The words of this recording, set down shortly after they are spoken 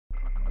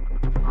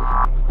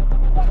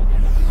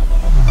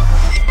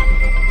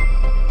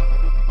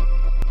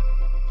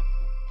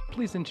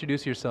please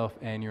introduce yourself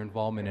and your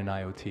involvement in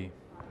IoT?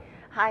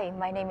 Hi,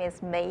 my name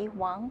is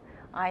Wang.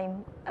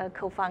 I'm a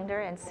co-founder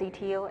and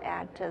CTO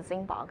at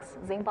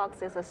ZingBox.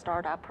 ZingBox is a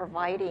startup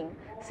providing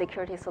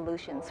security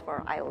solutions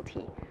for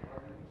IoT.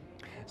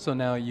 So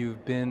now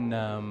you've been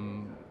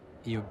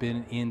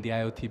in the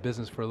IoT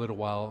business for a little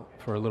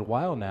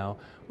while now.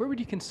 Where would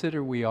you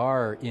consider we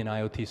are in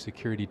IoT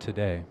security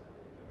today?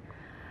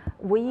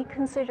 We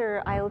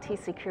consider IoT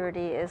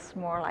security is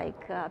more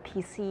like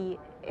PC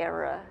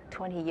era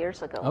 20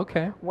 years ago,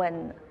 Okay.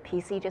 when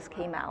PC just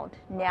came out.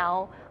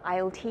 Now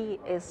IoT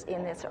is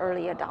in its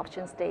early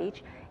adoption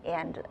stage,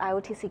 and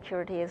IoT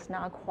security is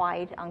not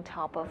quite on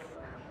top of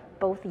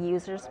both the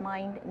user's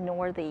mind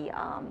nor the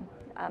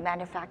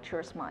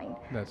manufacturer's mind.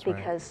 That's right.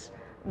 Because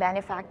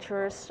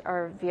manufacturers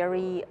are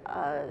very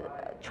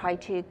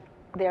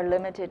they're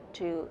limited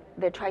to,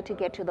 they try to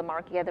get to the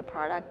market, get the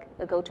product,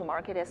 go to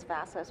market as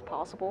fast as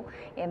possible,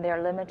 and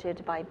they're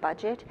limited by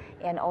budget,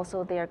 and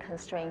also they're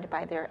constrained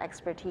by their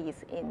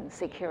expertise in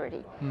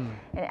security. And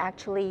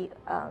actually,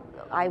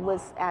 I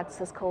was at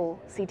Cisco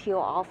CTO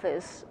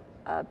office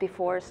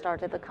before I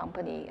started the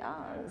company,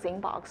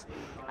 ZingBox.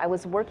 I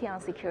was working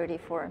on security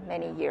for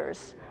many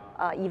years,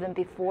 even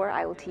before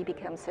IoT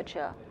became such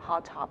a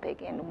hot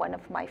topic, and one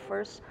of my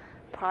first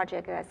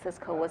project at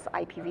Cisco was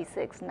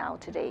IPv6. Now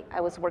today, I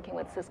was working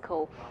with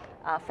Cisco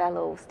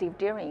fellow Steve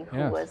Deering,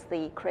 who was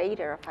the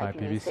creator of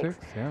IPv6.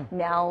 Yeah.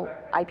 Now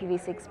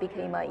IPv6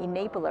 became an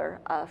enabler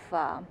of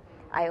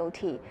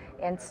IoT,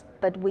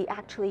 but we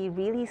actually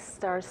really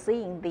start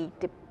seeing the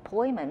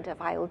deployment of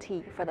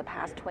IoT for the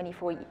past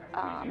 24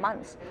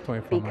 months,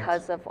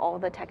 because of all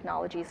the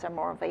technologies are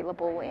more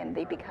available and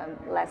they become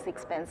less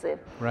expensive.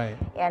 Right.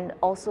 And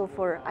also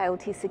for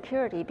IoT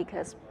security,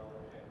 because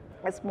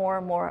as more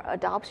and more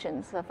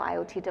adoptions of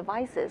IoT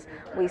devices,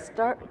 we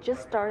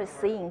just started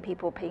seeing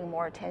people paying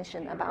more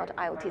attention about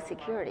IoT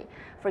security.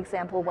 For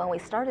example, when we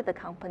started the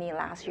company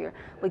last year,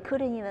 we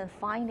couldn't even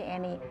find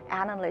any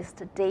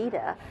analyst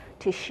data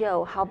to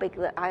show how big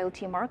the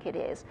IoT market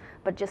is.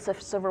 But just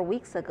several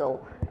weeks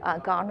ago,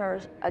 Gartner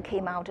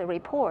came out a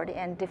report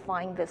and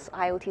defined this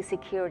IoT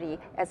security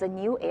as a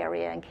new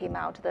area, and came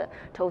out the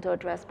total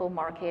addressable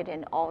market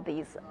and all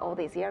these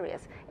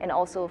areas. And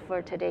also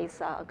for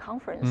today's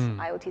conference,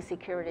 IoT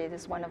security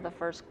is one of the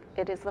first.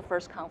 It is the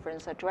first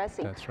conference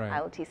addressing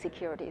IoT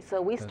security. So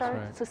we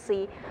started to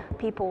see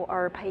people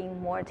are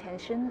paying more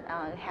attention,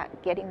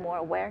 getting more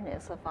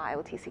awareness of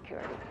IoT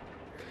security.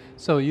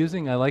 So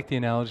I like the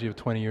analogy of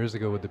 20 years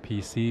ago with the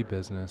PC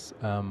business.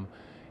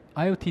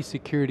 IoT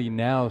security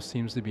now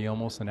seems to be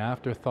almost an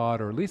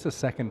afterthought, or at least a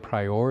second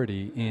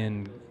priority,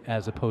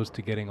 as opposed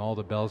to getting all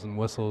the bells and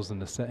whistles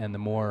and the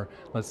more,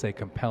 let's say,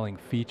 compelling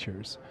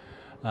features.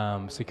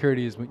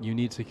 Security is you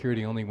need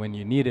security only when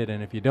you need it,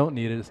 and if you don't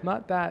need it, it's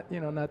not that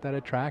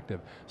attractive.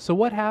 So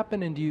what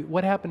happened in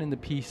the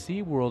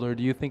PC world, or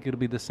do you think it'll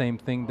be the same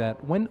thing?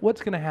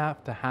 What's going to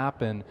have to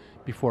happen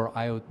before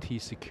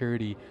IoT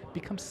security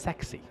becomes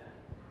sexy?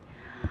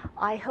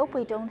 I hope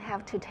we don't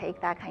have to take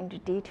that kind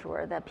of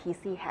detour that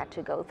PC had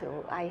to go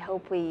through. I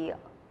hope we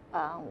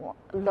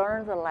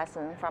learn the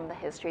lesson from the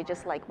history,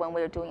 just like when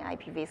we were doing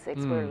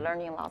IPv6, we're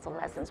learning lots of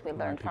lessons we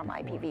learned from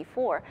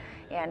IPv4.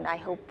 And I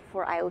hope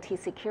for IoT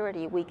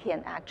security, we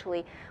can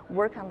actually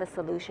work on the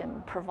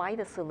solution, provide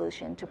a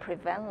solution to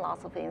prevent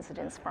lots of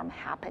incidents from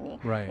happening,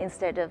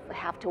 instead of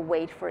have to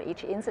wait for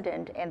each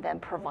incident and then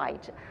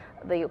provide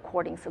the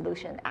according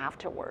solution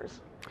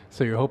afterwards.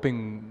 So you're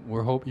hoping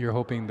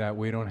that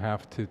we don't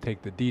have to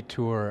take the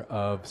detour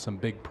of some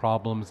big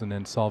problems and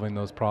then solving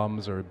those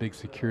problems, or big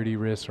security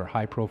risks or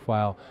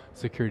high-profile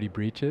security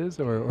breaches,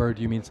 or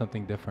do you mean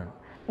something different?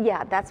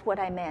 Yeah, that's what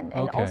I meant.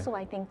 And also,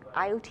 I think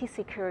IoT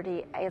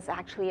security is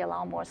actually a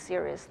lot more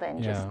serious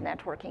than just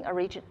networking,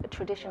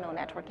 traditional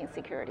networking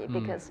security,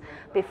 because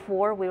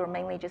before we were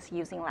mainly just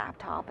using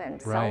laptop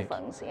and cell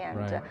phones,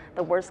 and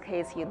the worst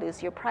case, you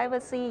lose your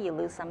privacy, you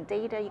lose some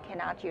data, you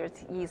cannot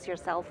use your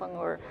cell phone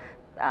or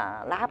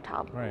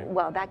laptop.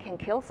 Well, that can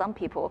kill some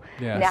people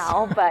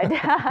now, but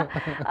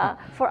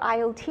for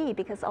IoT,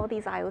 because all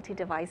these IoT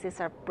devices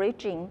are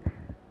bridging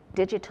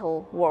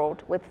digital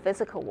world with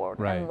physical world,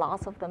 and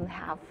lots of them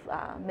have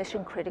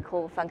mission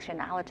critical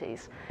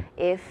functionalities.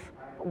 If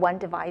one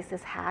device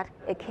is hacked,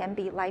 it can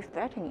be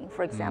life-threatening.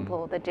 For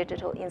example, the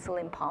digital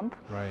insulin pump,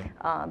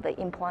 the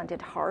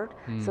implanted heart,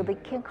 so they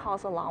can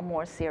cause a lot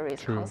more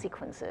serious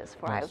consequences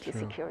for IoT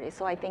security.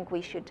 So I think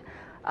we should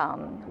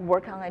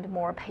work on it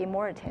more, pay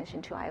more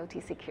attention to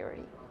IoT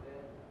security.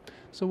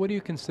 So what do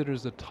you consider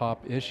as the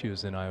top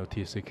issues in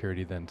IoT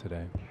security then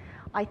today?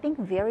 I think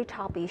very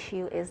top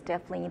issue is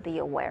definitely the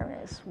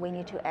awareness. We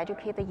need to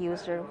educate the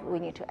user, we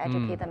need to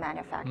educate the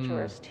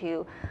manufacturers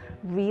to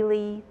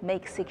really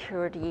make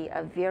security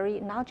a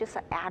not just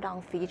an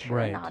add-on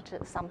feature, not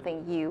just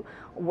something you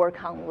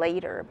work on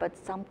later, but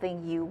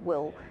something you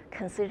will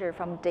consider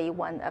from day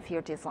one of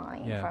your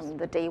design, from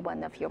the day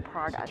one of your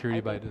product.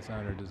 Security by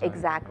design or design.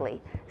 Exactly.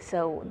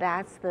 So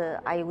that's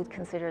I would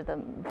consider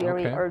the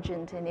very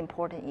urgent and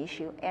important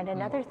issue. And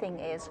another thing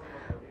is,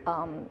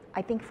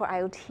 I think for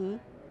IoT,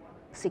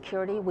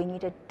 security, we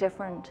need a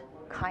different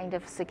kind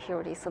of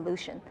security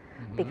solution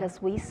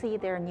because we see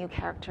there are new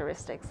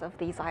characteristics of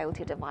these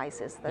IoT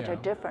devices that are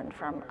different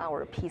from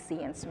our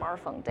PC and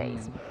smartphone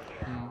days.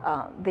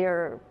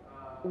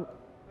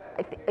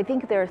 I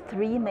think there are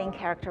three main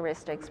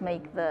characteristics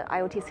make the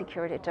IoT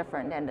security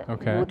different and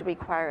would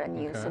require a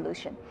new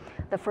solution.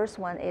 The first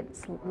one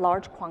is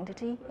large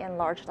quantity and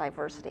large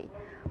diversity.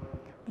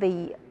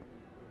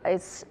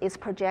 It's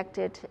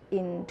projected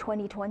in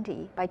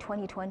 2020, by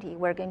 2020,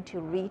 we're going to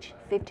reach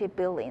 50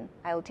 billion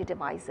IoT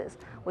devices,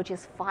 which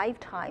is 5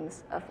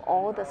 times of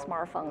all the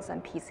smartphones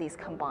and PCs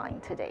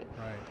combined today.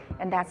 Right.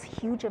 And that's a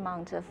huge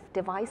amount of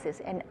devices,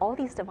 and all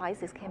these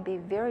devices can be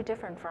very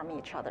different from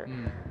each other,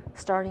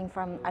 starting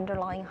from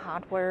underlying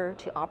hardware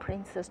to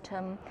operating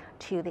system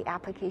to the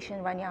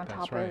application running on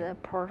top of the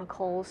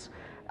protocols,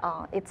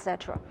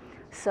 etc.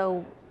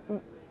 So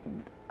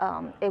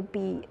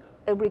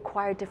it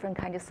requires different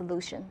kind of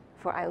solution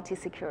for IoT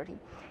security.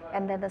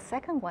 And then the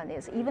second one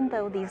is, even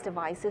though these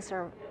devices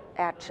are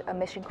at a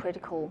mission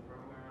critical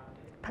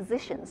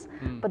positions,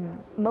 but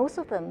most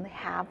of them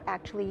have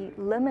actually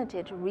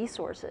limited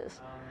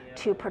resources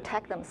to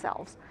protect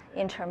themselves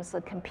in terms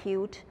of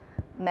compute,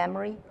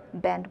 memory,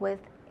 bandwidth,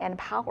 and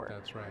power.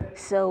 That's right.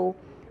 So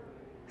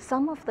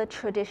some of the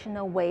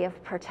traditional way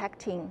of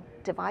protecting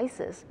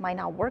devices might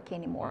not work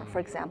anymore. For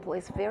example,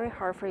 it's very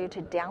hard for you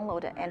to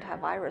download an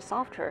antivirus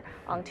software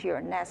onto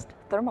your Nest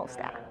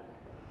thermostat.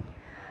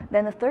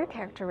 Then the third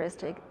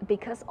characteristic,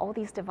 because all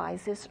these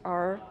devices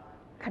are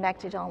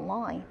connected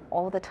online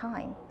all the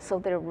time, so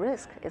their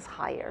risk is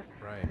higher.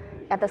 Right.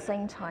 At the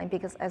same time,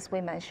 because as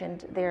we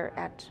mentioned, they're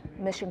at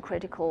mission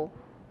critical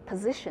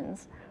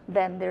positions,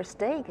 then their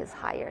stake is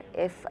higher.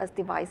 If a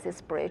device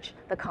is breached,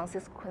 the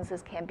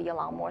consequences can be a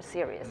lot more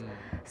serious.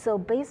 So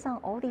based on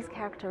all these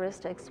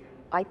characteristics,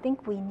 I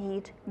think we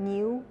need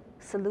new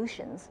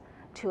solutions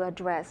to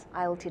address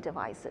IoT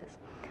devices.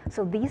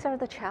 So these are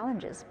the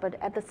challenges,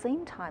 but at the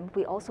same time,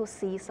 we also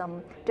see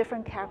some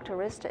different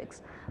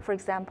characteristics. For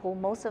example,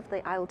 most of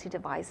the IoT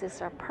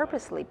devices are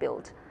purposely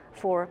built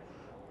for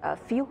a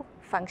few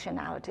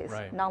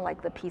functionalities, not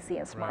like the PC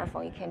and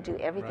smartphone, you can do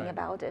everything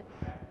about it.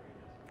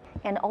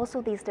 And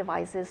also these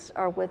devices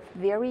are with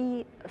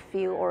very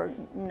few or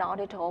not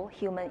at all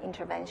human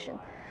intervention.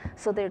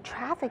 So their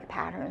traffic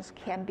patterns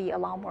can be a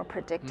lot more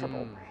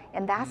predictable.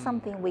 And that's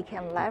something we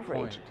can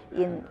leverage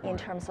in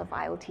terms of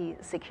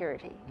IoT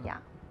security. Yeah.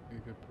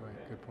 Good point,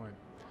 good point.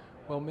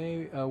 Well,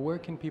 May, where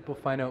can people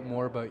find out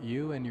more about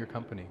you and your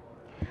company?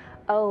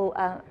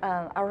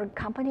 Our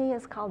company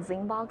is called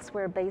ZingBox.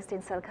 We're based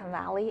in Silicon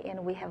Valley,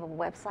 and we have a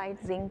website,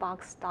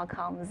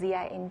 zingbox.com,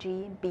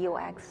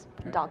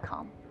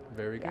 zingbox.com.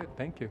 Very good.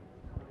 Thank you.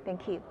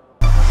 Thank you.